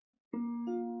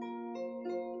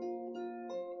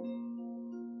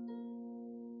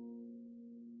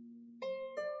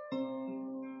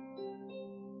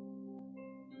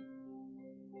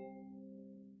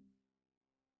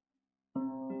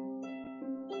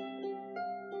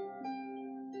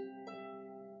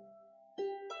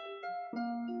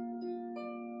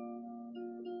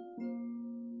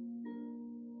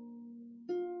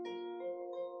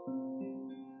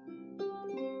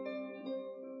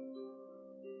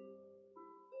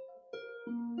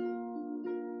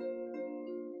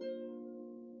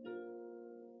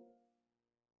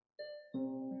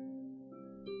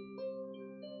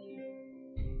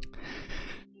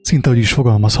Szinte úgy is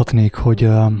fogalmazhatnék, hogy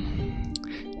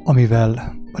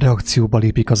amivel reakcióba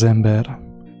lépik az ember,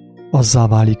 azzá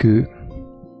válik ő.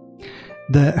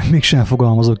 De mégsem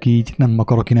fogalmazok így, nem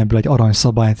akarok én ebből egy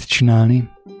aranyszabályt csinálni,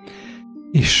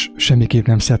 és semmiképp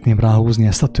nem szeretném ráhúzni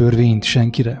ezt a törvényt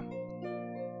senkire,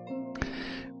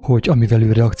 hogy amivel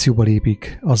ő reakcióba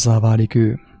lépik, azzá válik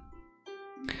ő.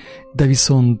 De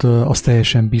viszont az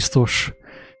teljesen biztos,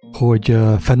 hogy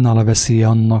fennáll a veszélye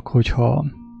annak, hogyha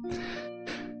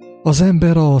az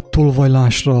ember a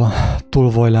tolvajlásra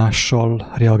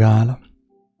tolvajlással reagál.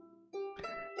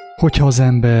 Hogyha az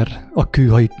ember a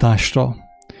kőhajításra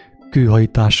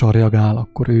kőhajítással reagál,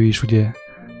 akkor ő is ugye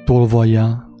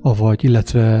tolvajjá,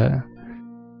 illetve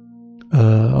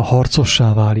a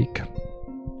harcossá válik.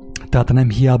 Tehát nem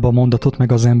hiába mondatott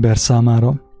meg az ember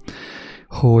számára,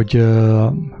 hogy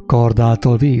kard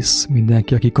által vész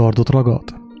mindenki, aki kardot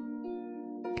ragad.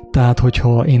 Tehát,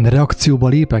 hogyha én reakcióba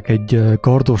lépek egy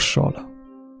kardossal,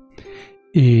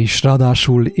 és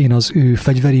ráadásul én az ő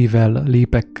fegyverével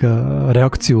lépek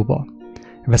reakcióba,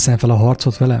 veszem fel a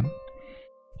harcot velem,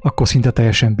 akkor szinte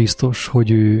teljesen biztos,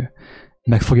 hogy ő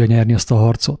meg fogja nyerni azt a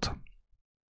harcot.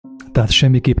 Tehát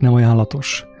semmiképp nem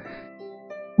ajánlatos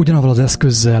ugyanavval az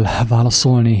eszközzel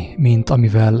válaszolni, mint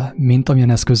amilyen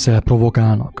eszközzel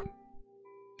provokálnak.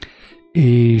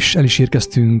 És el is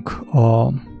érkeztünk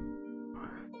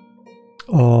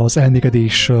az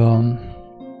elmégedés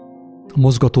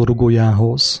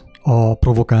mozgatórugójához, a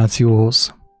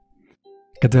provokációhoz.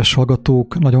 Kedves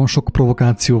hallgatók, nagyon sok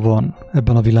provokáció van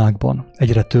ebben a világban.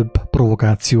 Egyre több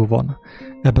provokáció van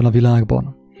ebben a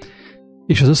világban.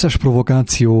 És az összes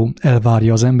provokáció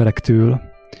elvárja az emberektől,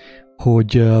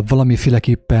 hogy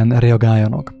valamiféleképpen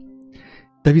reagáljanak.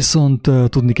 De viszont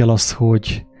tudni kell azt,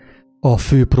 hogy a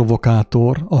fő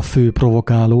provokátor, a fő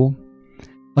provokáló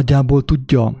nagyjából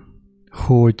tudja,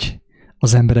 hogy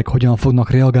az emberek hogyan fognak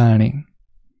reagálni.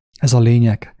 Ez a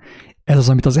lényeg. Ez az,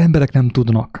 amit az emberek nem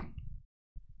tudnak.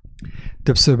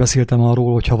 Többször beszéltem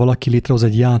arról, hogy ha valaki létrehoz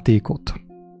egy játékot,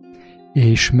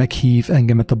 és meghív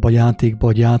engemet abba a játékba,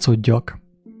 hogy játszodjak,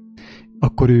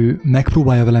 akkor ő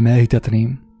megpróbálja velem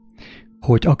elhitetni,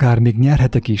 hogy akár még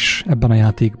nyerhetek is ebben a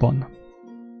játékban.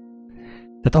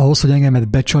 Tehát ahhoz, hogy engemet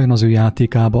becsajjon az ő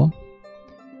játékába,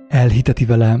 elhiteti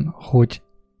velem, hogy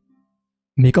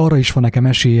még arra is van nekem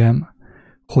esélyem,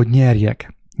 hogy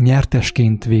nyerjek,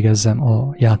 nyertesként végezzem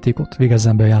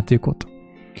be a játékot.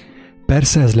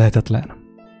 Persze ez lehetetlen.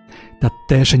 Tehát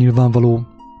teljesen nyilvánvaló,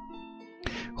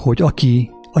 hogy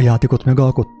aki a játékot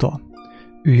megalkotta,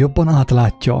 ő jobban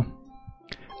átlátja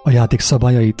a játék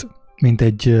szabályait, mint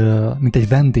egy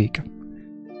vendég,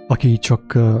 aki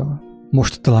csak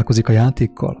most találkozik a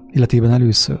játékkal, életében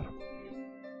először.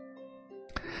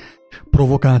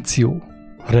 Provokáció,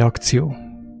 reakció.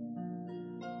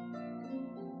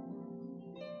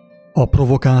 A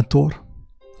provokátor,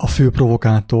 a fő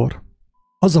provokátor,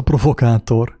 az a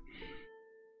provokátor,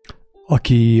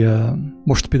 aki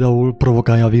most például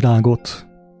provokálja a világot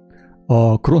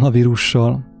a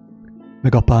koronavírussal,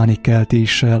 meg a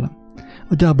pánikkeltéssel,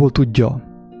 nagyjából tudja,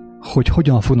 hogy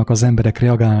hogyan fognak az emberek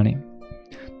reagálni.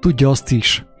 Tudja azt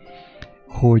is,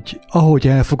 hogy ahogy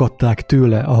elfogadták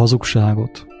tőle a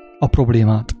hazugságot, a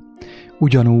problémát,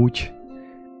 ugyanúgy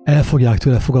el fogják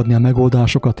tőle fogadni a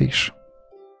megoldásokat is.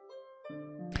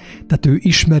 Tehát ő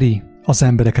ismeri az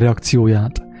emberek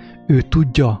reakcióját. Ő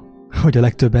tudja, hogy a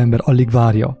legtöbb ember alig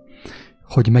várja,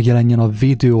 hogy megjelenjen a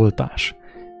védőoltás.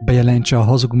 Bejelentse a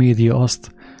hazug média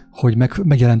azt, hogy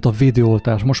megjelent a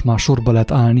védőoltás. Most már sorba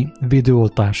lehet állni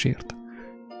védőoltásért.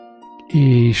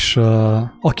 És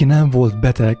aki nem volt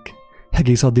beteg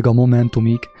egész addig a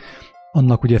momentumig,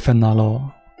 annak ugye fennáll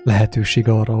a lehetőség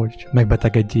arra, hogy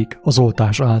megbetegedjék az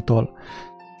oltás által.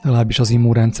 Legalábbis az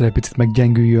immunrendszer egy picit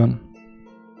meggyengüljön.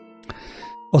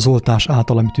 Az oltás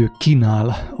által, amit ő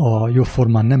kínál a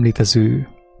jóformán nem létező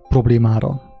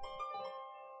problémára.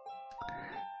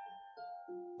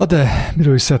 De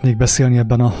miről is szeretnék beszélni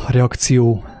ebben a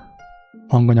reakció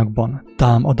hanganyagban?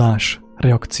 TÁM-ADÁS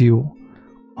reakció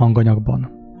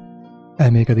hanganyagban.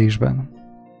 Elmélkedésben.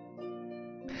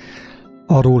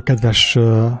 Arról, kedves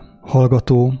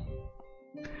hallgató,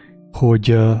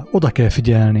 hogy oda kell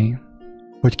figyelni,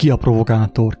 hogy ki a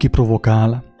provokátor, ki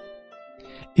provokál,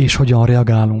 és hogyan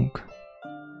reagálunk.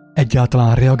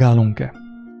 Egyáltalán reagálunk-e?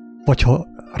 Vagy ha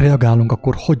reagálunk,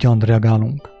 akkor hogyan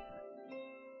reagálunk?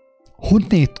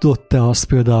 Honnét tudod te azt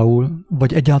például,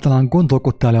 vagy egyáltalán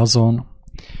gondolkodtál-e azon,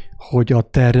 hogy a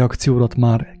te reakciódat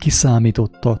már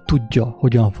kiszámította, tudja,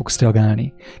 hogyan fogsz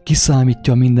reagálni?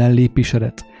 Kiszámítja minden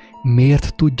lépésedet.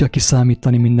 Miért tudja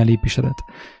kiszámítani minden lépésedet?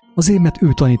 Azért, mert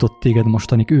ő tanított téged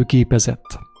mostanig, ő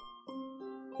képezett.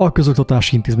 A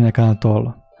közoktatási intézmények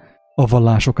által a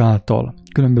vallások által,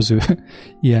 különböző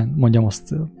ilyen, mondjam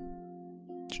azt,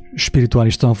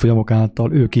 spirituális tanfolyamok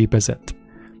által ő képezett.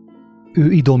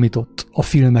 Ő idomított a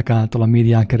filmek által, a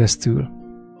médián keresztül.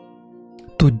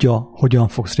 Tudja, hogyan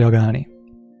fogsz reagálni.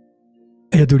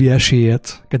 Egyedüli esélyed,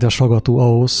 kedves hallgató,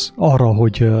 ahhoz, arra,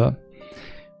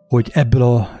 hogy ebből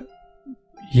a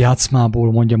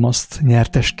játszmából, mondjam azt,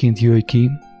 nyertesként jöjj ki,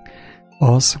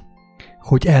 az,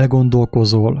 hogy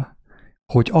elgondolkozol,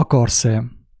 hogy akarsz-e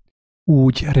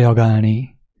úgy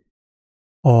reagálni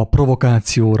a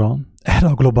provokációra, erre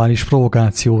a globális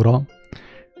provokációra,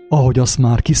 ahogy azt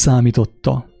már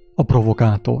kiszámította a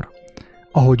provokátor,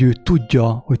 ahogy ő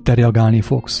tudja, hogy te reagálni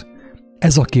fogsz.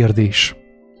 Ez a kérdés.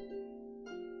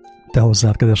 Te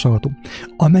hozzád, kedves hallgató.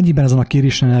 Amennyiben ezen a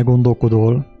kérdésen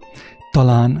elgondolkodol,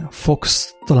 talán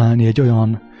fogsz találni egy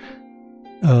olyan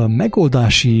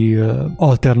megoldási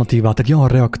alternatívát, egy olyan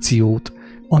reakciót,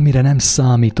 amire nem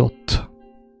számított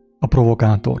a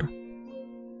provokátor.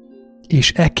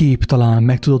 És ekképp talán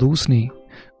meg tudod úszni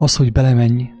az, hogy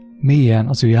belemenj mélyen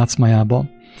az ő játszmájába,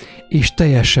 és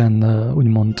teljesen,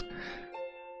 úgymond,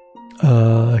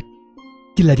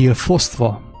 ki legyél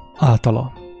fosztva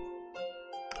általa.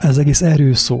 Ez egész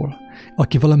erről szól.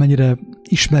 Aki valamennyire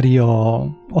ismeri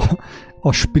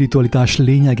a spiritualitás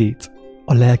lényegét,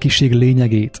 a lelkiség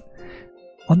lényegét,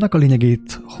 annak a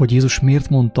lényegét, hogy Jézus miért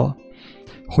mondta,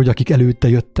 hogy akik előtte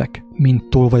jöttek, mint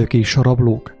tolvajok és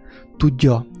rablók,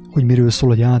 tudja, hogy miről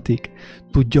szól a játék,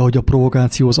 tudja, hogy a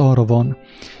provokáció az arra van,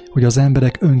 hogy az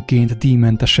emberek önként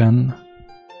díjmentesen,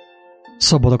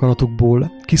 szabad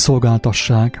akaratukból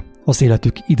kiszolgáltassák az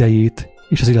életük idejét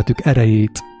és az életük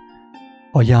erejét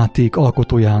a játék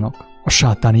alkotójának, a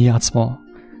sátáni játszma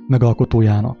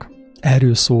megalkotójának.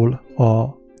 Erről szól a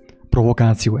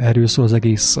provokáció, erről szól az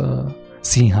egész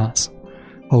színház,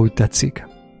 ha úgy tetszik.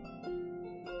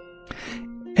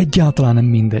 Egyáltalán nem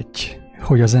mindegy,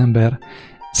 hogy az ember,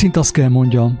 szinte azt kell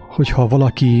mondjam, hogyha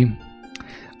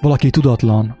valaki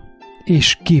tudatlan,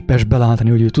 és képes belátni,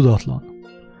 hogy ő tudatlan.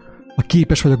 Ha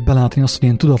képes vagyok belátni azt, hogy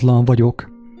én tudatlan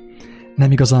vagyok,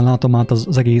 nem igazán látom át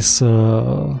az egész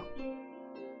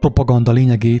propaganda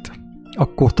lényegét,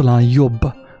 akkor talán jobb,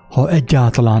 ha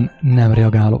egyáltalán nem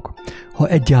reagálok, ha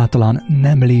egyáltalán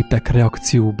nem lépek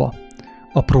reakcióba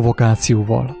a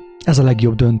provokációval. Ez a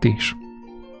legjobb döntés.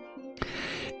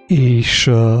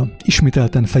 És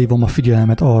ismételten felhívom a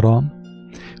figyelmet arra,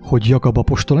 hogy Jakab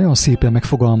apostol nagyon szépen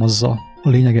megfogalmazza a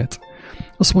lényeget.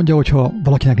 Azt mondja, hogy ha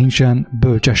valakinek nincsen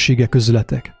bölcsessége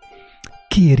közületek,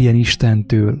 kérjen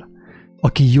Istentől,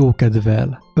 aki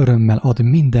jókedvel, örömmel ad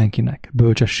mindenkinek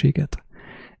bölcsességet.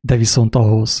 De viszont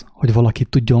ahhoz, hogy valaki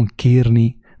tudjon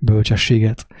kérni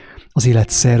bölcsességet az élet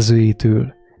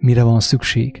szerzőjétől, mire van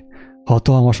szükség?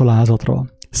 Hatalmas alázatra,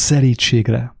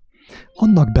 szelídségre,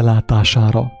 annak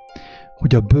belátására,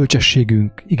 hogy a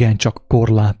bölcsességünk igencsak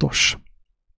korlátos.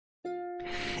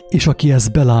 És aki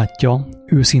ezt belátja,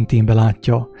 őszintén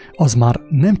belátja, az már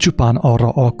nem csupán arra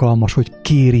alkalmas, hogy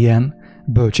kérjen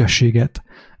bölcsességet,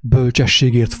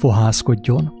 bölcsességért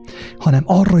fohászkodjon, hanem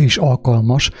arra is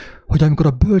alkalmas, hogy amikor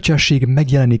a bölcsesség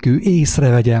megjelenik, ő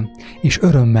észrevegye, és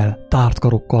örömmel, tárt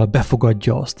karokkal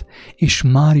befogadja azt, és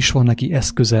már is van neki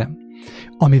eszköze,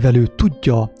 amivel ő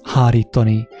tudja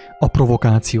hárítani a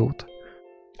provokációt.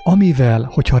 Amivel,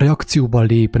 hogyha reakcióban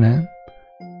lépne,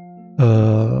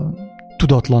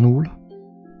 tudatlanul,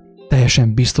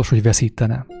 teljesen biztos, hogy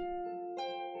veszítene.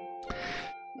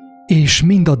 És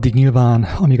mindaddig nyilván,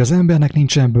 amíg az embernek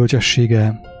nincsen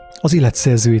bölcsessége, az élet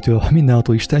szerzőjétől,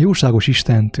 mindenható Isten, jóságos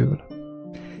Istentől,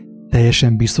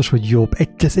 teljesen biztos, hogy jobb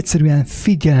ezt egyszerűen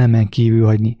figyelmen kívül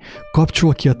hagyni.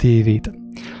 Kapcsol ki a tévét.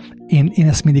 Én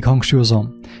ezt mindig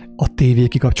hangsúlyozom. A tévé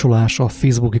kikapcsolása, a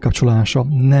Facebook kikapcsolása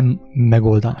nem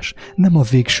megoldás, nem a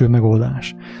végső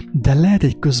megoldás, de lehet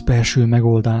egy közbelső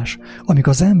megoldás, amíg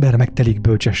az ember megtelik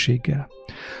bölcsességgel.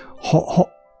 Ha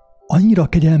annyira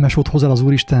kegyelmes volt hozzá az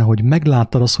Úristen, hogy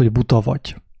megláttad azt, hogy buta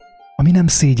vagy, ami nem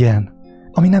szégyen,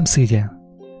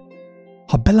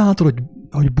 Ha belátod,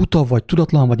 hogy buta vagy,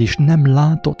 tudatlan vagy, és nem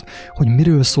látod, hogy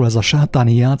miről szól ez a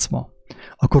sátáni játszma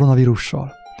a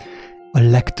koronavírussal, a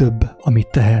legtöbb, amit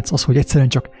tehetsz, az, hogy egyszerűen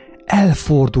csak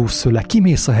elfordulsz tőle,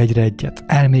 kimész a hegyre egyet,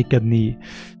 elmékedni,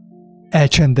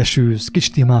 elcsendesülsz,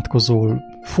 kicsit imádkozol,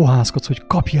 fohászkodsz, hogy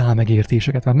kapjál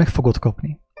megértéseket, mert meg fogod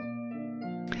kapni.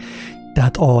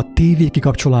 Tehát a TV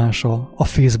kikapcsolása, a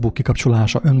Facebook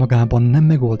kikapcsolása önmagában nem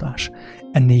megoldás.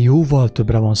 Ennél jóval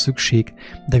többre van szükség,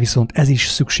 de viszont ez is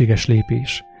szükséges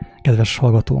lépés, kedves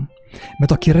hallgatóm.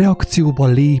 Mert aki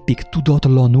reakcióban lépik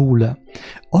tudatlanul,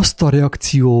 azt a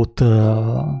reakciót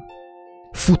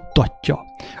futtatja,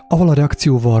 avval a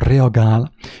reakcióval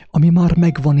reagál, ami már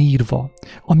meg van írva,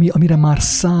 amire már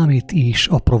számít is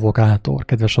a provokátor,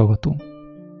 kedves hallgató.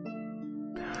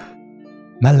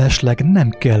 Mellesleg nem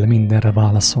kell mindenre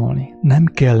válaszolni, nem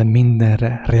kell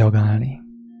mindenre reagálni.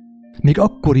 Még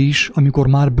akkor is, amikor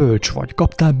már bölcs vagy,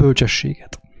 kaptál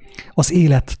bölcsességet, az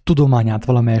élet tudományát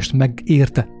valamelyest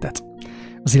megértetted,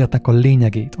 az életnek a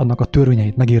lényegét, annak a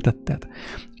törvényeit megértetted,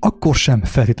 akkor sem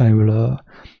feltétlenül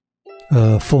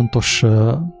fontos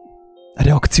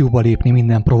reakcióba lépni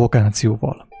minden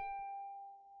provokációval.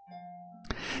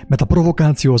 Mert a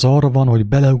provokáció az arra van, hogy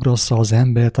beleugrassza az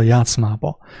embert a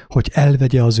játszmába, hogy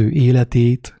elvegye az ő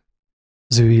életét,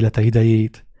 az ő élete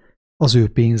idejét, az ő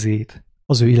pénzét,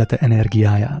 az ő élete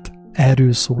energiáját.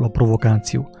 Erről szól a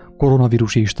provokáció.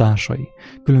 Koronavírus és társai,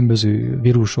 különböző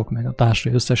vírusok, meg a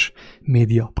társai, összes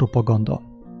média, propaganda.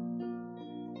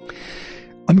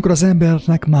 Amikor az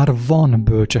embernek már van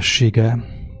bölcsessége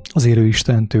az élő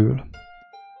Istentől,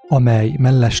 amely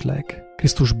mellesleg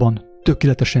Krisztusban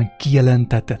tökéletesen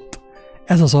kijelentetett.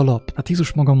 Ez az alap. Hát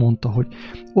Jézus maga mondta, hogy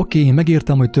oké, én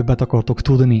megértem, hogy többet akartok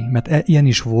tudni, mert ilyen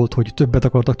is volt, hogy többet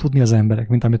akartak tudni az emberek,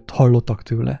 mint amit hallottak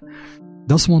tőle.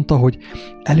 De azt mondta, hogy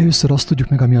először azt tudjuk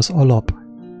meg, ami az alap.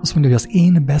 Azt mondja, hogy az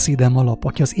én beszédem alap,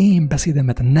 aki az én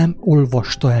beszédemet nem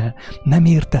olvasta el, nem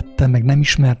értette meg, nem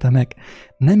ismerte meg,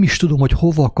 nem is tudom, hogy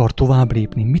hova akar tovább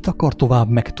lépni, mit akar tovább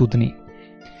megtudni.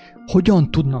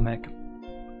 Hogyan tudna meg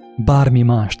bármi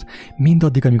mást,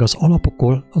 mindaddig, amíg az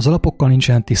alapokkal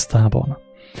nincsen tisztában.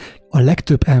 A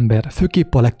legtöbb ember,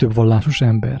 főképp a legtöbb vallásos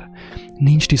ember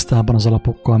nincs tisztában az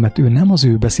alapokkal, mert ő nem az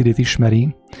ő beszédét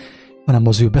ismeri, hanem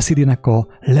az ő beszédének a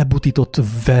lebutított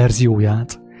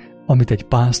verzióját, amit egy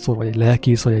pásztor, vagy egy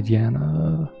lelkész, vagy egy ilyen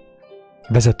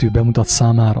vezető bemutat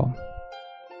számára.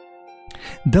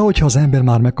 De hogyha az ember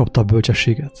már megkapta a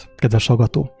bölcsességet, kedves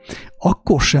hallgató,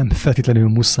 akkor sem feltétlenül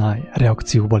muszáj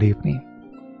reakcióba lépni.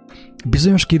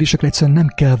 Bizonyos kérdésekre egyszerűen nem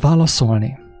kell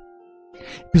válaszolni.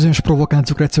 Bizonyos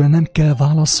provokációkra egyszerűen nem kell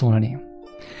válaszolni.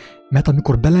 Mert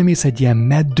amikor belemész egy ilyen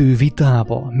meddő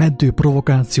vitába, meddő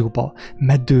provokációba,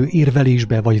 meddő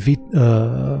érvelésbe, vagy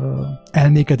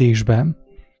elmékedésbe,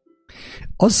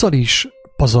 azzal is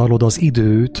pazarlod az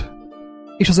időt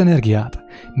és az energiát.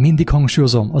 Mindig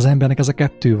hangsúlyozom, az embernek ez a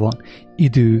kettő van,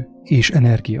 idő és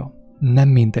energia. Nem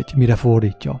mindegy, mire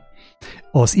fordítja.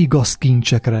 Az igaz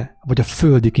kincsekre, vagy a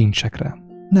földi kincsekre.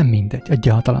 Nem mindegy,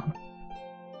 egyáltalán.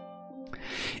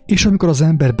 És amikor az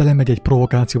ember belemegy egy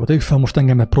provokációba, tegyük fel, most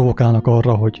engem provokálnak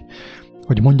arra,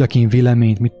 hogy mondjak én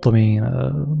véleményt, mit tudom én,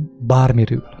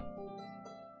 bármiről.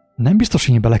 Nem biztos,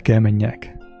 hogy én bele kell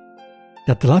menjek.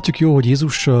 Tehát látjuk jó, hogy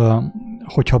Jézus,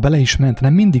 hogyha bele is ment,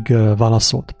 nem mindig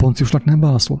válaszolt. Ponciusnak nem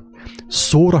válaszolt.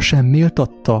 Szóra sem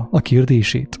méltatta a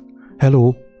kérdését.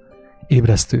 Hello,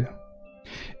 ébresztő.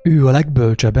 Ő a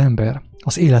legbölcsebb ember,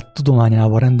 az élet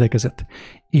tudományával rendelkezett,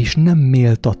 és nem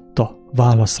méltatta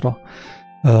válaszra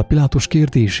Pilátus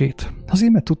kérdését.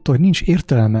 Azért, mert tudta, hogy nincs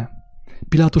értelme.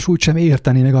 Pilátus úgysem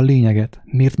értené meg a lényeget.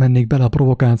 Miért mennék bele a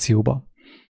provokációba?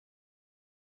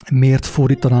 Miért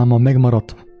fordítanám a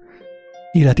megmaradt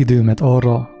életidőmet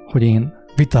arra, hogy én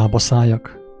vitába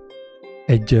szálljak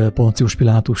egy Poncius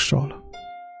Pilátussal?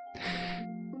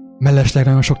 Mellesleg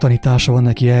nagyon sok tanítása van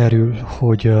neki erről,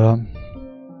 hogy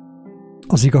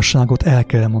az igazságot el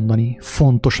kell mondani,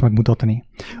 fontos megmutatni,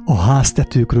 a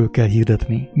háztetőkről kell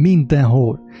hirdetni,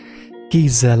 mindenhol,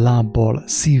 kézzel, lábbal,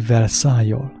 szívvel,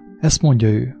 szájjal. Ezt mondja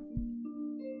ő.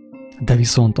 De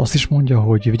viszont azt is mondja,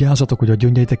 hogy vigyázzatok, hogy a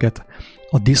gyöngyeiteket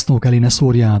a disznók elé ne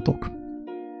szórjátok,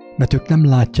 mert ők nem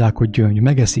látják, hogy gyöngy,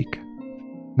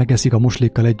 megeszik a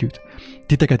moslékkal együtt,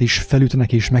 titeket is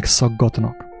felütnek és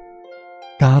megszaggatnak.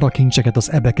 Kár a kincseket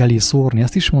az ebek elé szórni,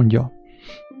 ezt is mondja.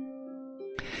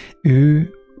 Ő,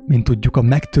 mint tudjuk, a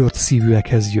megtört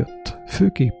szívűekhez jött,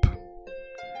 főképp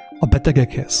a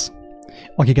betegekhez,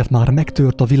 akiket már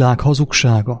megtört a világ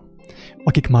hazugsága,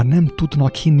 akik már nem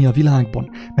tudnak hinni a világban,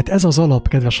 mert ez az alap,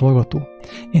 kedves hallgató.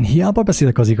 Én hiába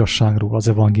beszélek az igazságról, az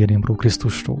evangéliumról,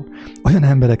 Krisztusról, olyan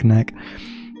embereknek,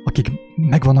 akik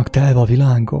meg vannak telve a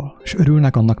világgal, és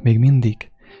örülnek annak még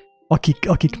mindig,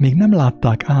 akik még nem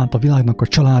látták át a világnak a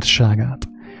családságát,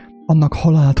 annak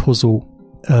halált hozó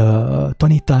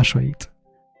tanításait,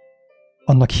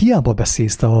 annak hiába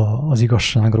beszélsz te az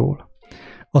igazságról.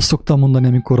 Azt szoktam mondani,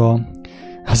 amikor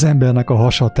az embernek a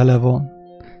hasa tele van,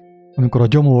 amikor a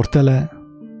gyomor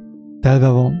telve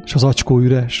van, és az acskó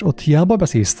üres, ott hiába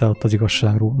beszélsz te ott az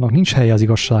igazságról, annak nincs helye az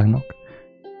igazságnak.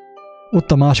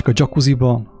 Ott a másik a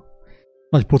jacuzziban,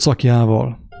 nagy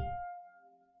pocakjával,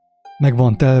 meg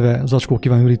van telve, az acskó ki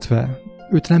van ürítve,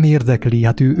 őt nem érdekli,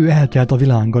 hát ő eltelt a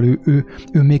világgal,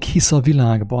 ő még hisz a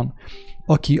világban.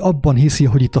 aki abban hiszi,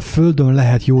 hogy itt a Földön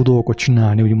lehet jó dolgokat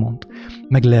csinálni, úgymond,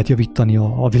 meg lehet javítani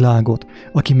a világot,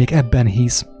 aki még ebben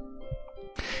hisz,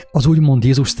 az úgymond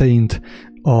Jézus szerint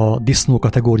a disznó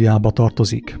kategóriába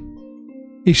tartozik.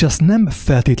 És ezt nem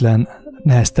feltétlen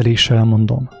nehezteléssel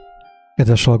mondom,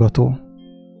 kedves hallgató.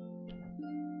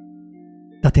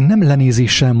 Tehát én nem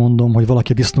lenézéssel mondom, hogy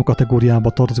valaki a disznó kategóriába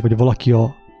tartozik, vagy valaki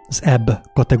az ebb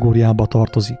kategóriába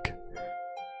tartozik.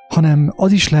 Hanem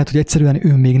az is lehet, hogy egyszerűen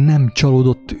ő még nem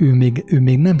csalódott, ő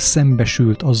még nem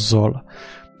szembesült azzal,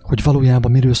 hogy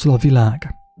valójában miről szól a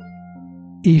világ.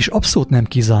 És abszolút nem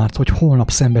kizárt, hogy holnap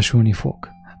szembesülni fog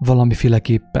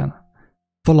valamiféleképpen.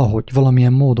 Valahogy,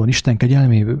 valamilyen módon, Isten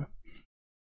kegyelméből.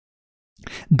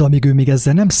 De amíg ő még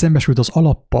ezzel nem szembesült az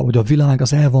alappal, hogy a világ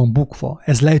az el van bukva,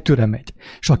 ez lejtőre megy,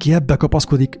 és aki ebbe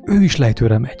kapaszkodik, ő is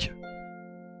lejtőre megy.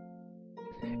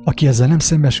 Aki ezzel nem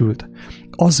szembesült,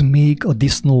 az még a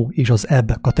disznó és az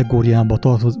ebb kategóriába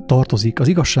tartozik az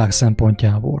igazság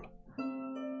szempontjából.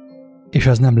 És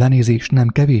ez nem lenézés, nem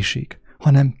kevésség,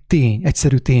 hanem tény,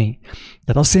 egyszerű tény.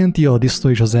 Tehát azt jelenti a disznó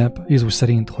és az ebb Jézus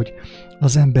szerint, hogy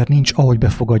az ember nincs, ahogy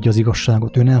befogadja az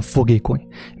igazságot, ő nem fogékony,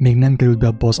 még nem került be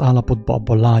abba az állapotba,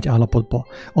 abba a lágy állapotba,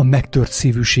 a megtört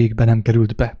szívűségbe nem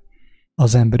került be.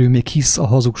 Az ember, ő még hisz a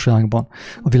hazugságban,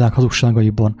 a világ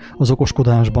hazugságaiban, az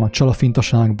okoskodásban, a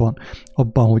csalafintaságban,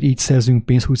 abban, hogy így szerzünk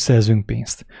pénzt, úgy szerzünk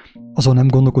pénzt. Azon nem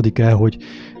gondolkodik el,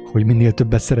 hogy minél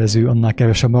többet szerező, annál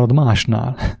kevesebb marad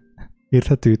másnál.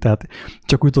 Érthető? Tehát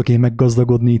csak úgy tudok én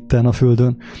meggazdagodni itten a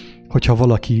Földön, hogyha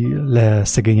valaki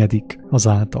leszegényedik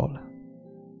azáltal.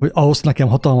 Hogy ahhoz nekem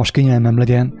hatalmas kényelmem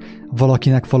legyen,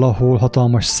 valakinek valahol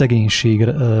hatalmas szegénység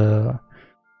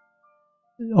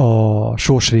a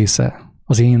sors része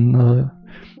az én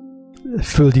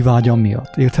földi vágyam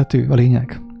miatt. Érthető a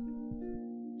lényeg?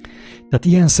 Tehát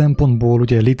ilyen szempontból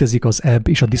ugye létezik az ebb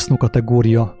és a disznó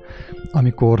kategória,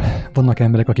 amikor vannak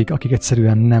emberek, akik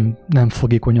egyszerűen nem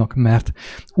fogékonyak, mert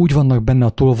úgy vannak benne a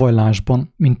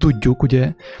tolvajlásban, mint tudjuk,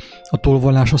 ugye a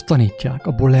tolvajláshoz tanítják,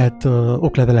 abból lehet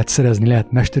oklevelet szerezni,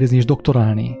 lehet mesterizni és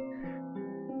doktorálni.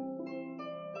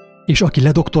 És aki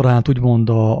ledoktorált úgymond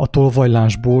a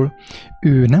tolvajlásból,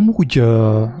 ő nem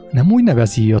úgy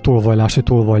nevezi a tolvajlást, hogy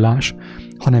tolvajlás,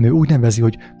 hanem ő úgy nevezi,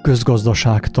 hogy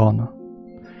közgazdaságtan.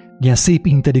 Ilyen szép,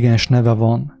 intelligens neve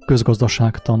van,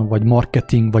 közgazdaságtan, vagy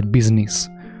marketing, vagy business.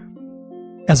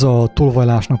 Ez a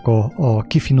tolvajlásnak a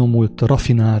kifinomult,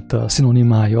 rafinált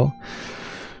szinonimája,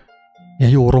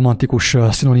 ilyen jó romantikus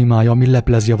szinonimája, ami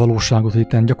leplezi a valóságot,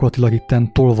 hogy gyakorlatilag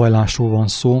itten tolvajlásról van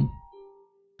szó,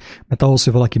 mert ahhoz,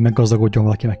 hogy valaki meggazdagodjon,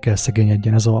 valaki meg kell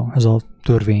szegényedjen, ez a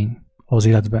törvény az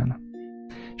életben.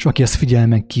 És aki ezt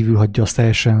figyelmen kívül hagyja, az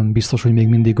teljesen biztos, hogy még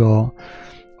mindig a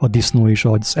disznó és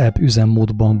az ebb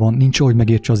üzemmódban van, nincs ahogy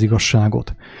megértse az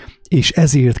igazságot. És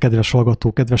ezért, kedves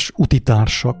hallgatók, kedves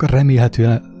utitársak,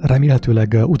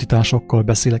 remélhetőleg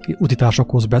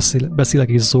utitársakhoz beszélek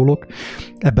és szólok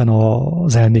ebben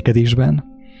az elmékedésben.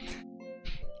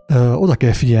 Oda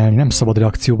kell figyelni, nem szabad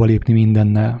reakcióba lépni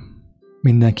mindennel,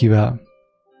 mindenkivel.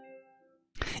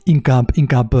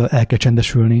 Inkább el kell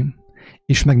csendesülni,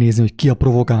 és megnézni, hogy ki a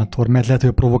provokátor, mert lehet, hogy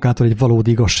a provokátor egy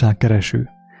valódi igazságkereső.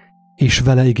 És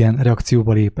vele igen,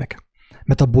 reakcióba lépek.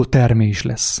 Mert abból termés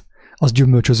lesz. Az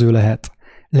gyümölcsöző lehet.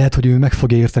 Lehet, hogy ő meg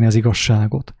fogja érteni az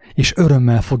igazságot, és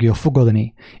örömmel fogja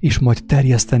fogadni, és majd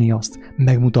terjeszteni azt,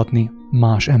 megmutatni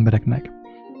más embereknek.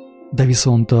 De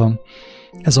viszont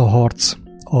ez a harc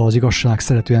az igazság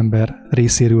szerető ember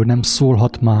részéről nem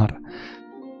szólhat már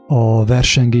a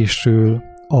versengésről,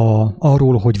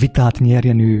 arról, hogy vitát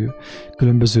nyerjen ő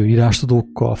különböző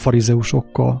írástudókkal,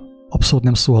 farizeusokkal, abszolút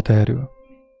nem szólhat erről.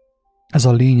 Ez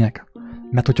a lényeg,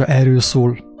 mert hogyha erről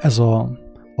szól ez a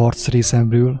harc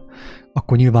részemről,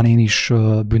 akkor nyilván én is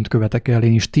bűnt követek el,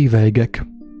 én is tévejgek,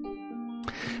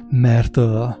 mert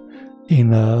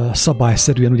én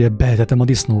szabályszerűen ugye beetetem a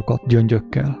disznókat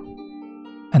gyöngyökkel.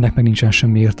 Ennek meg nincsen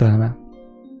semmi értelme.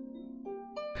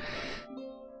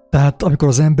 Tehát amikor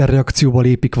az ember reakcióba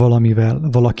lépik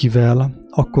valakivel,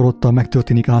 akkor ott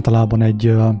megtörténik általában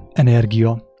egy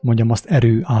energia, mondjam azt,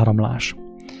 erő áramlás.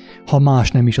 Ha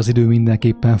más nem is, az idő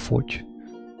mindenképpen fogy.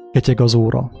 Ketyeg az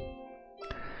óra.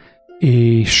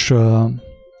 És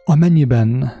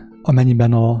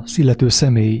amennyiben az illető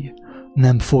személy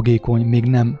nem fogékony, még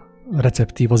nem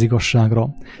receptív az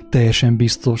igazságra, teljesen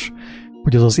biztos,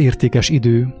 hogy az értékes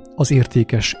idő, az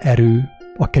értékes erő,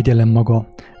 a kegyelem maga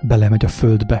belemegy a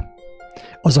földbe.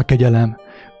 Az a kegyelem,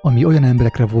 ami olyan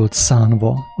emberekre volt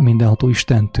szánva a mindenható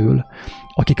Istentől,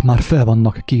 akik már fel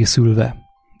vannak készülve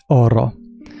arra,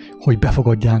 hogy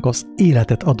befogadják az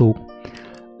életet adó,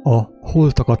 a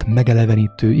holtakat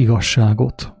megelevenítő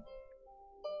igazságot.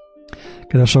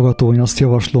 Kedves hallgató, én azt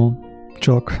javaslom,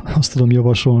 csak azt tudom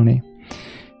javasolni,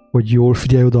 hogy jól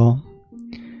figyelj oda,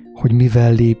 hogy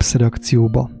mivel lépsz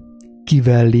reakcióba,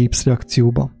 kivel lépsz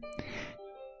reakcióba,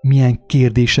 milyen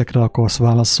kérdésekre akarsz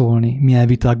válaszolni, milyen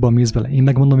vitákban mész bele. Én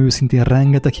megmondom őszintén,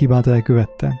 rengeteg hibát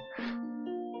elkövettem.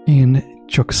 Én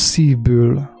csak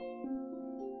szívből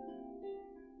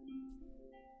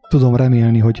tudom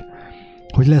remélni,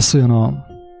 hogy lesz olyan a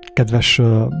kedves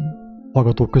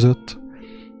hallgatók között,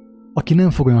 aki nem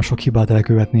fog olyan sok hibát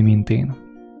elkövetni, mint én.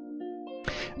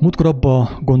 Múltkor abba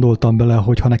gondoltam bele,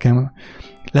 hogy ha nekem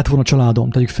lett volna családom,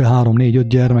 tegyük fel 3-4-5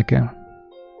 gyermeke,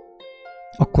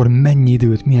 akkor mennyi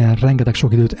időt, milyen rengeteg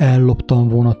sok időt elloptam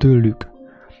volna tőlük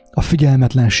a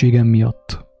figyelmetlenségem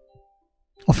miatt.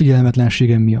 A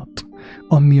figyelmetlenségem miatt.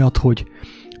 Amiatt, hogy,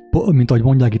 mint ahogy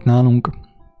mondják itt nálunk,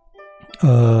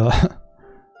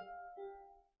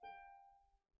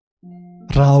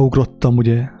 ráugrottam,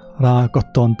 ugye,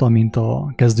 rákattantam, mint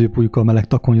a kezdőpulyka a meleg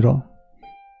takonyra.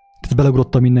 Tehát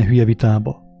beleugrottam minden hülye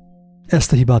vitába.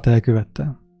 Ezt a hibát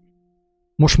elkövettem.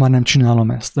 Most már nem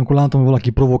csinálom ezt. Amikor látom, hogy valaki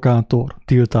provokátor,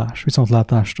 tiltás,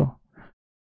 viszontlátásra,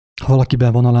 ha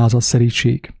valakiben van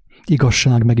alázatszerítség,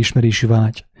 igazság, megismerési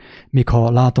vágy, még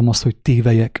ha látom azt, hogy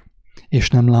tévelyek, és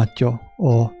nem látja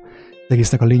az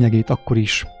egésznek a lényegét, akkor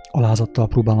is alázattal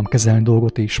próbálom kezelni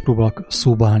dolgot, és próbálok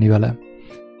szóba állni vele.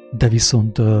 De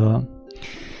viszont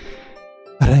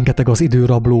rengeteg az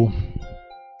időrabló.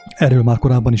 Erről már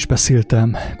korábban is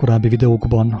beszéltem, korábbi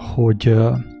videókban, hogy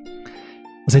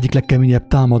az egyik legkeményebb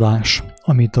támadás,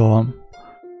 amit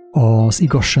az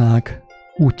igazság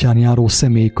útján járó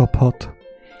személy kaphat,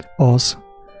 az,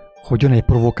 hogy jön egy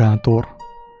provokátor,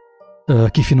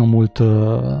 kifinomult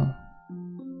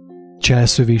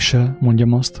cselszövéssel,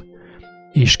 mondjam azt,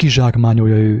 és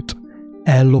kizsákmányolja őt,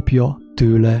 ellopja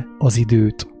tőle az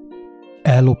időt.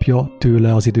 Ellopja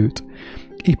tőle az időt.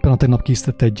 Éppen a tegnap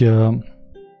készített egy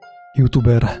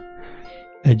youtuber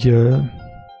egy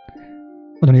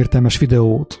nagyon értelmes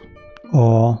videót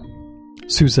a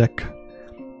szűzek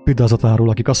példázatáról,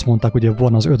 akik azt mondták, hogy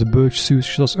van az 5 bölcs szűz,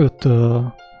 és az 5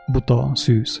 buta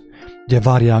szűz. Ugye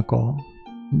várják a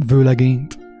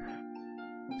vőlegényt,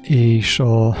 és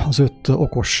az 5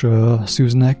 okos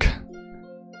szűznek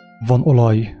van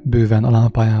olaj bőven a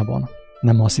lámpájában,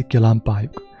 nem alszik ki a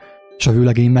lámpájuk. És a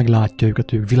vőlegény meglátja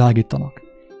őket, ők világítanak.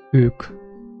 Ők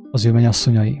az ő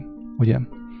mennyasszonyai, ugye?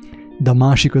 De a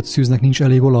másik 5 szűznek nincs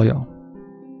elég olaja.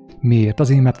 Miért?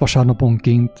 Azért, mert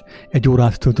vasárnaponként 1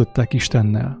 órát töltöttek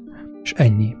Istennel. És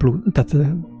ennyi. Tehát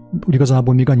úgy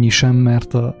igazából még annyi sem,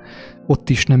 mert ott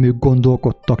is nem ők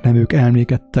gondolkodtak, nem ők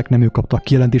elmékedtek, nem ők kaptak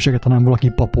kijelentéseket, hanem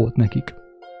valaki papolt nekik.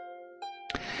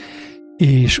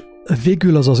 És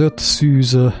végül az 5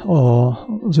 szűz,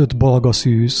 az 5 balga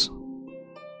szűz,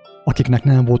 akiknek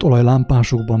nem volt olaj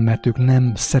lámpásukban, mert ők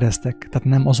nem szereztek, tehát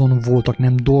nem azon voltak,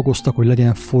 nem dolgoztak, hogy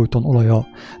legyen folyton olaj a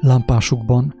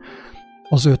lámpásukban,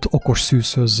 az 5 okos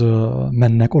szűzhöz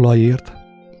mennek olajért,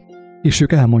 és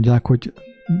ők elmondják, hogy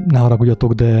ne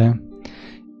haragudjatok, de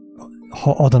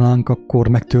ha adanánk, akkor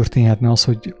megtörténhetne az,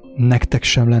 hogy nektek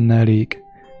sem lenne elég,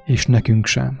 és nekünk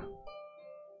sem.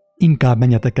 Inkább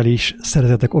menjetek el és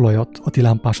szerezetek olajat a ti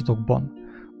lámpásatokban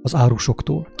az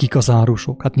árusoktól. Kik az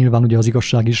árusok? Hát nyilván ugye az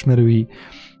igazság ismerői,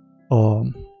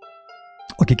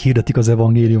 akik hirdetik az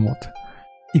evangéliumot.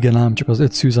 Igen ám, csak az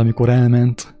 5 szűz, amikor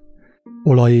elment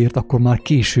olajért, akkor már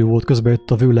késő volt, közben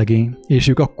jött a vőlegény, és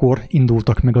ők akkor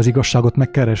indultak meg az igazságot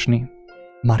megkeresni.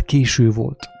 Már késő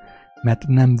volt, mert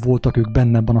nem voltak ők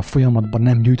benne ebben a folyamatban,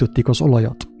 nem gyűjtötték az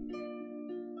olajat.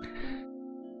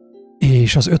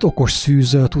 És az 5 okos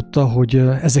szűz tudta, hogy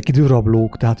ezek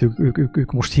időrablók, tehát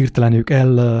ők most hirtelen ők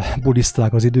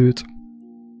elbudiszták az időt,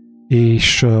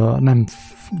 és nem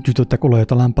gyűjtöttek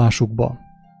olajat a lámpásukba.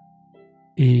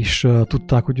 És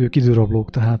tudták, hogy ők időrablók,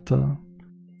 tehát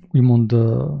úgymond,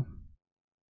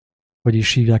 hogy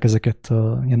is hívják ezeket,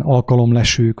 ilyen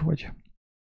alkalomlesők, vagy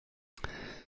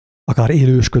akár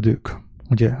élősködők,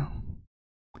 ugye?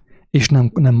 És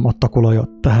nem adtak olajat.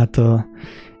 Tehát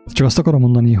csak azt akarom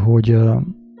mondani, hogy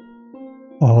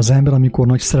az ember, amikor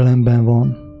nagy szerelemben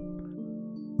van,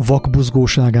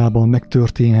 vakbuzgóságában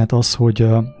megtörténhet az, hogy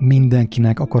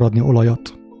mindenkinek akar adni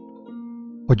olajat,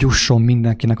 hogy jusson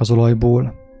mindenkinek az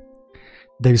olajból,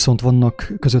 de viszont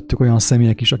vannak közöttük olyan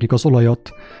személyek is, akik az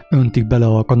olajat öntik bele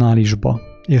a kanálisba,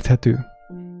 érthető?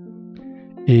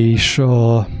 És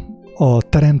a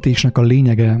teremtésnek a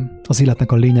lényege, az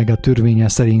életnek a lényege, a törvénye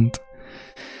szerint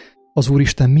az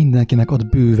Úristen mindenkinek ad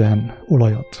bőven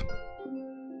olajat.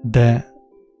 De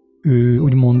ő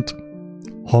úgymond,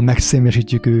 ha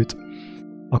megszemélyesítjük őt,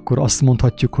 akkor azt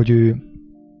mondhatjuk, hogy ő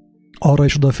arra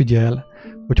is odafigyel,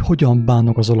 hogy hogyan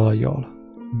bánok az olajjal.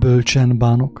 Bölcsen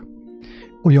bánok,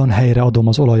 olyan helyre adom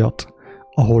az olajat,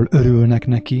 ahol örülnek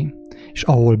neki, és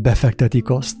ahol befektetik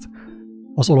azt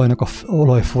az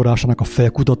olajforrásának a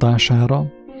felkutatására,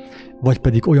 vagy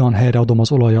pedig olyan helyre adom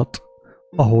az olajat,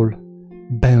 ahol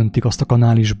beöntik azt a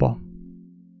kanálisba.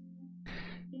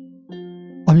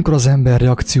 Amikor az ember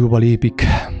reakcióba lépik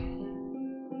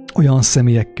olyan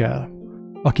személyekkel,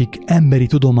 akik emberi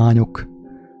tudományokat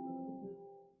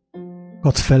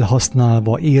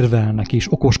felhasználva érvelnek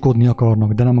és okoskodni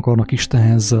akarnak, de nem akarnak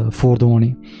Istenhez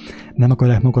fordulni, nem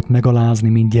akarják magukat megalázni,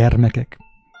 mint gyermekek,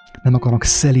 nem akarnak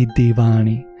szeliddé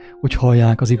válni, hogy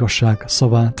hallják az igazság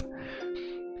szavát.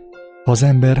 Ha az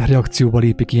ember reakcióba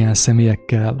lépik ilyen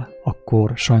személyekkel,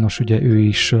 akkor sajnos ugye ő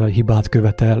is hibát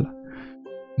követel,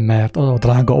 mert a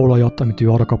drága olajat, amit ő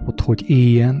arra kapott, hogy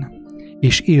éljen,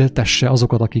 és éltesse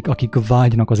azokat, akik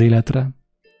vágynak az életre,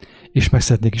 és meg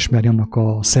szeretnék ismerni annak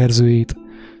a szerzőjét,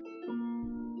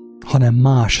 hanem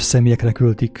más személyekre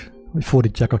költik, vagy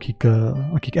fordítják,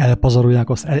 akik elpazarolják,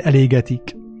 azt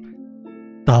elégetik,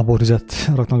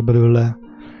 tábortüzet raknak belőle,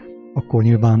 akkor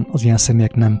nyilván az ilyen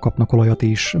személyek nem kapnak olajat,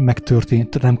 és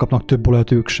nem kapnak több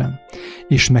olajat ők sem.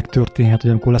 És megtörténhet,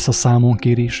 hogy amikor lesz a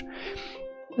számonkérés,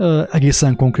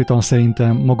 egészen konkrétan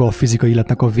szerintem maga a fizikai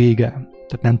életnek a vége.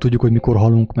 Tehát nem tudjuk, hogy mikor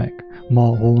halunk meg.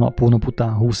 Ma, hónap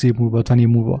után, 20 év múlva, 50 év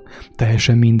múlva,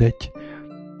 teljesen mindegy.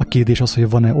 A kérdés az, hogy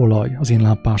van-e olaj az én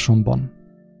lámpásomban.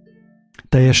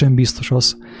 Teljesen biztos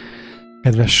az,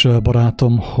 kedves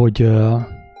barátom, hogy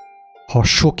ha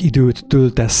sok időt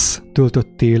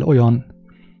töltöttél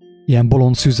ilyen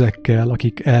bolond szüzekkel,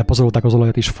 akik elpazarolták az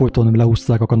olajat és folyton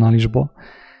lehúzták a kanálisba,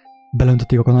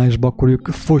 belöntötték a kanálisba, akkor ők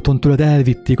folyton tőled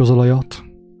elvitték az olajat,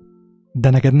 de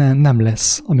neked nem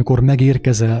lesz, amikor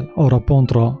megérkezel arra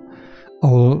pontra,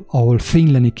 ahol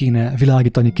fényleni kéne,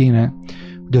 világítani kéne,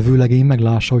 hogy a vőlegény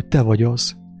meglássa, hogy te vagy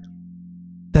az.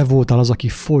 Te voltál az, aki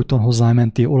folyton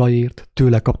hozzámentél olajért,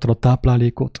 tőle kaptad a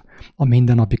táplálékot, a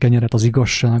mindennapi kenyeret, az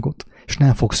igazságot, és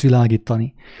nem fogsz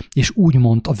világítani, és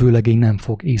úgymond a vőlegény nem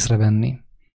fog észrevenni.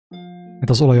 Mert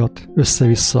az olajat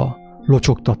össze-vissza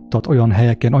locsogtattad olyan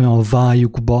helyeken, olyan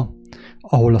vájukba,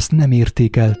 ahol azt nem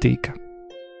értékelték.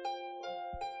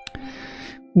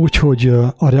 Úgyhogy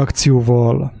a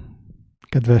reakcióval,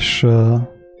 kedves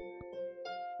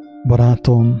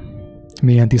barátom,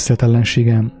 mélyen tisztelt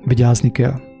ellenségem, vigyázni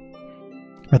kell.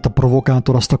 Mert a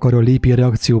provokátor azt akarja, hogy lépj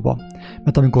reakcióba.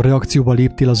 Mert amikor reakcióba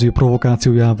léptél az ő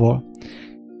provokációjával,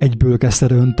 egyből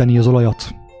kezdted önteni az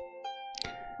olajat,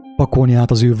 pakolni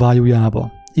át az ő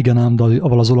vájujába. Igen ám, de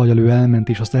avval az olajjal ő elment,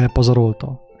 és azt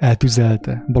elpazarolta,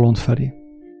 eltüzelte bolond felé.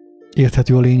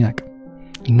 Érthető a lényeg?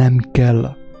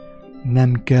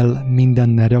 Nem kell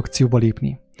mindennel reakcióba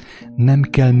lépni. Nem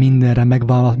kell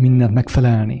mindent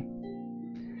megfelelni.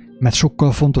 Mert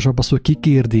sokkal fontosabb az, hogy ki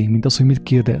kérdi, mint az, hogy mit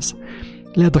kérdez.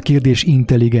 Lehet a kérdés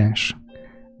intelligens,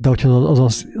 de hogyha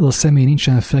az a személy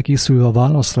nincsen felkészülve a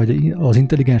válaszra, az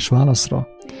intelligens válaszra,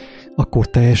 akkor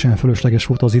teljesen fölösleges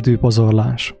volt az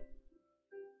időpazarlás.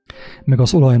 Meg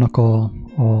az olajnak a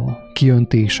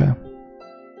kiöntése.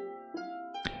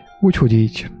 Úgyhogy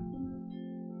így,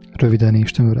 röviden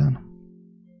és tömören.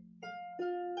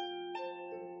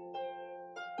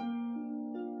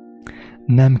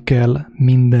 Nem kell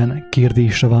minden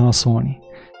kérdésre válaszolni.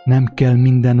 Nem kell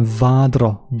minden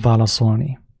vádra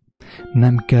válaszolni.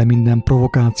 Nem kell minden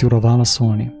provokációra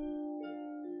válaszolni.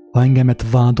 Ha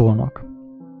engemet vádolnak,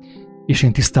 és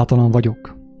én tisztátalan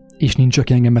vagyok, és nincs,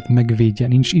 aki engemet megvédjen,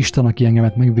 nincs Isten, aki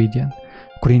engemet megvédjen,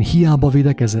 akkor én hiába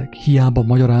védekezek, hiába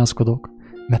magyarázkodok,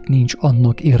 mert nincs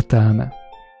annak értelme.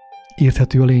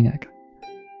 Érthető a lényeg?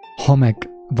 Ha meg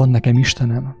van nekem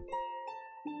Istenem,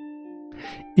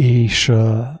 és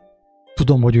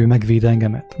tudom, hogy ő megvéd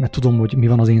engemet, mert tudom, hogy mi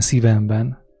van az én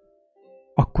szívemben,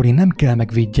 akkor én nem kell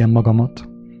megvédjem magamat,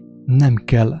 nem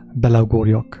kell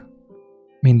beleugorjak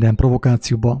minden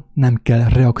provokációba, nem kell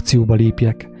reakcióba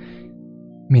lépjek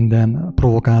minden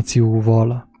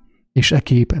provokációval, és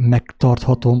ekképp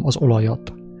megtarthatom az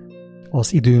olajat,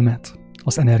 az időmet,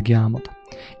 az energiámat,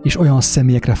 és olyan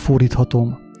személyekre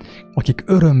fordíthatom, akik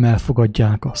örömmel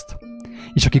fogadják azt,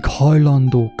 és akik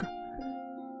hajlandók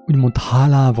úgymond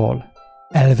hálával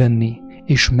elvenni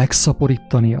és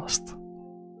megszaporítani azt,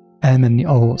 elmenni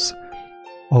ahhoz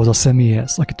a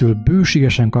személyhez, akitől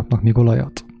bőségesen kapnak még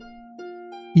olajat.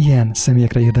 Ilyen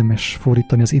személyekre érdemes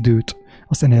fordítani az időt,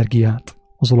 az energiát,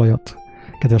 az olajat,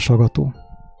 kedves hallgató.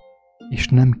 És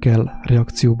nem kell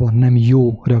reakcióba, nem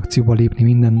jó reakcióba lépni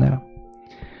mindennel.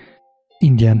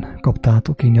 Ingyen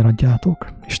kaptátok, ingyen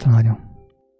adjátok. Isten áldja.